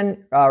you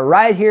again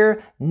right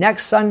here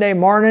next Sunday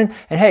morning.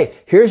 And hey,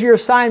 here's your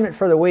assignment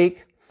for the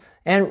week,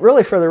 and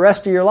really for the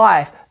rest of your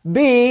life.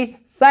 Be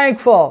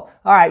thankful.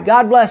 All right,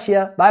 God bless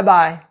you.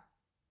 Bye-bye.